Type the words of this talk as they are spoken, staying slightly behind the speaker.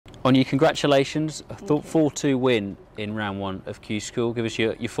Anya, congratulations. I thought 4-2 win in round one of Q School. Give us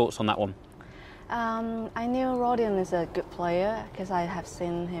your thoughts on that one. I knew Rodion is a good player because I have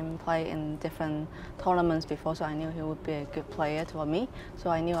seen him play in different tournaments before, so I knew he would be a good player for me. So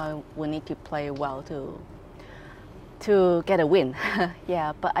I knew I would need to play well to get a win.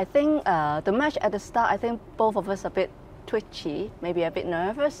 Yeah, but I think the match at the start, I think both of us a bit twitchy, maybe a bit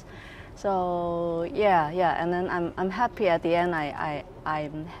nervous. So yeah, and then I'm happy at the end.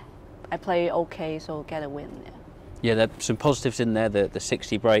 I play okay, so get a win. Yeah, there's some positives in there. The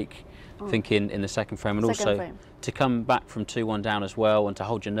 60 break. I think in the second frame, and also to come back from 2-1 down as well and to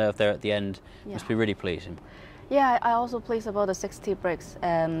hold your nerve there at the end must be really pleasing. Yeah, I also pleased about the 60 breaks,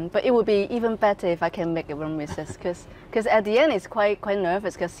 but it would be even better if I can make a run misses because at the end it's quite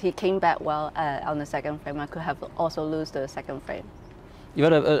nervous because he came back well on the second frame. I could have also lose the second frame. You've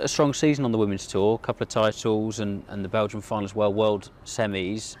had a strong season on the women's tour, a couple of titles and the Belgian final as well, world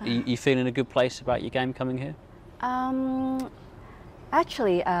semis. Are you feeling in a good place about your game coming here?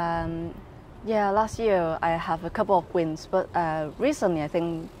 Actually, yeah, last year I have a couple of wins, but recently I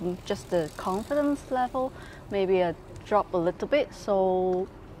think just the confidence level maybe dropped a little bit. So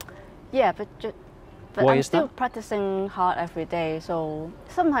yeah, but I'm still practicing hard every day. So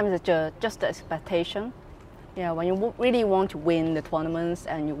sometimes it's just the expectation. Yeah, when you really want to win the tournaments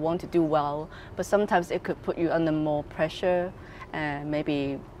and you want to do well, but sometimes it could put you under more pressure, and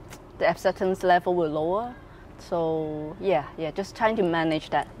maybe the acceptance level will lower. So yeah, just trying to manage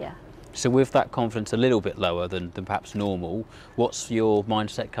that. Yeah. So with that confidence a little bit lower than perhaps normal, what's your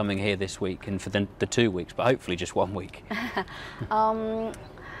mindset coming here this week and for the 2 weeks, but hopefully just 1 week? I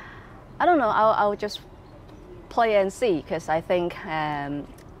don't know. I'll just play and see because I think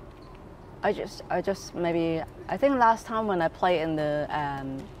I just maybe I think last time when I played in the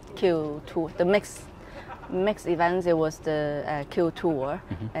Q2, the mixed events, it was the Q Tour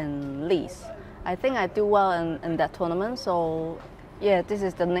in Leeds. I think I do well in that tournament, so yeah, this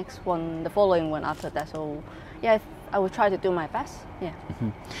is the next one, the following one after that. So yeah, I will try to do my best. Yeah.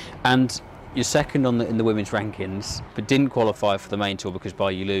 And you're second in the women's rankings, but didn't qualify for the main tour because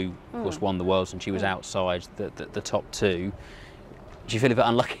Bai Yulu won the worlds and she was outside the top two. Do you feel a bit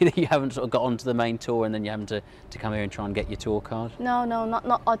unlucky that you haven't sort of got onto the main tour and then you're having to come here and try and get your tour card? No,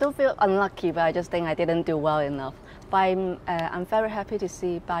 not. I don't feel unlucky, but I just think I didn't do well enough. But I'm very happy to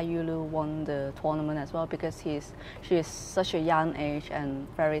see Bai Yulu won the tournament as well because she is such a young age and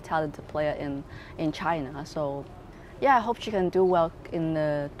very talented player in China. So yeah, I hope she can do well in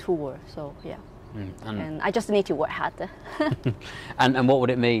the tour. So yeah. And I just need to work harder. and what would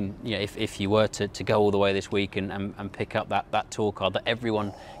it mean, you know, if you were to go all the way this week and pick up that tour card that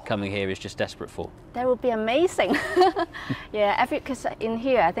everyone coming here is just desperate for? That would be amazing. Yeah, because in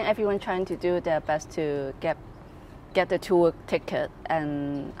here I think everyone trying to do their best to get the tour ticket,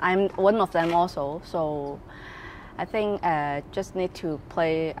 and I'm one of them also. So I think just need to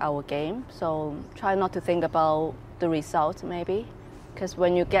play our game. So try not to think about the result maybe, because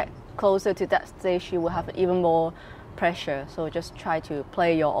when you get closer to that stage, you will have even more pressure. So just try to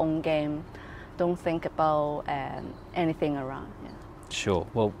play your own game. Don't think about anything around. Yeah. Sure.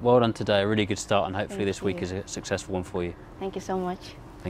 Well done today. A really good start, and hopefully this week is a successful one for you. Thank you so much.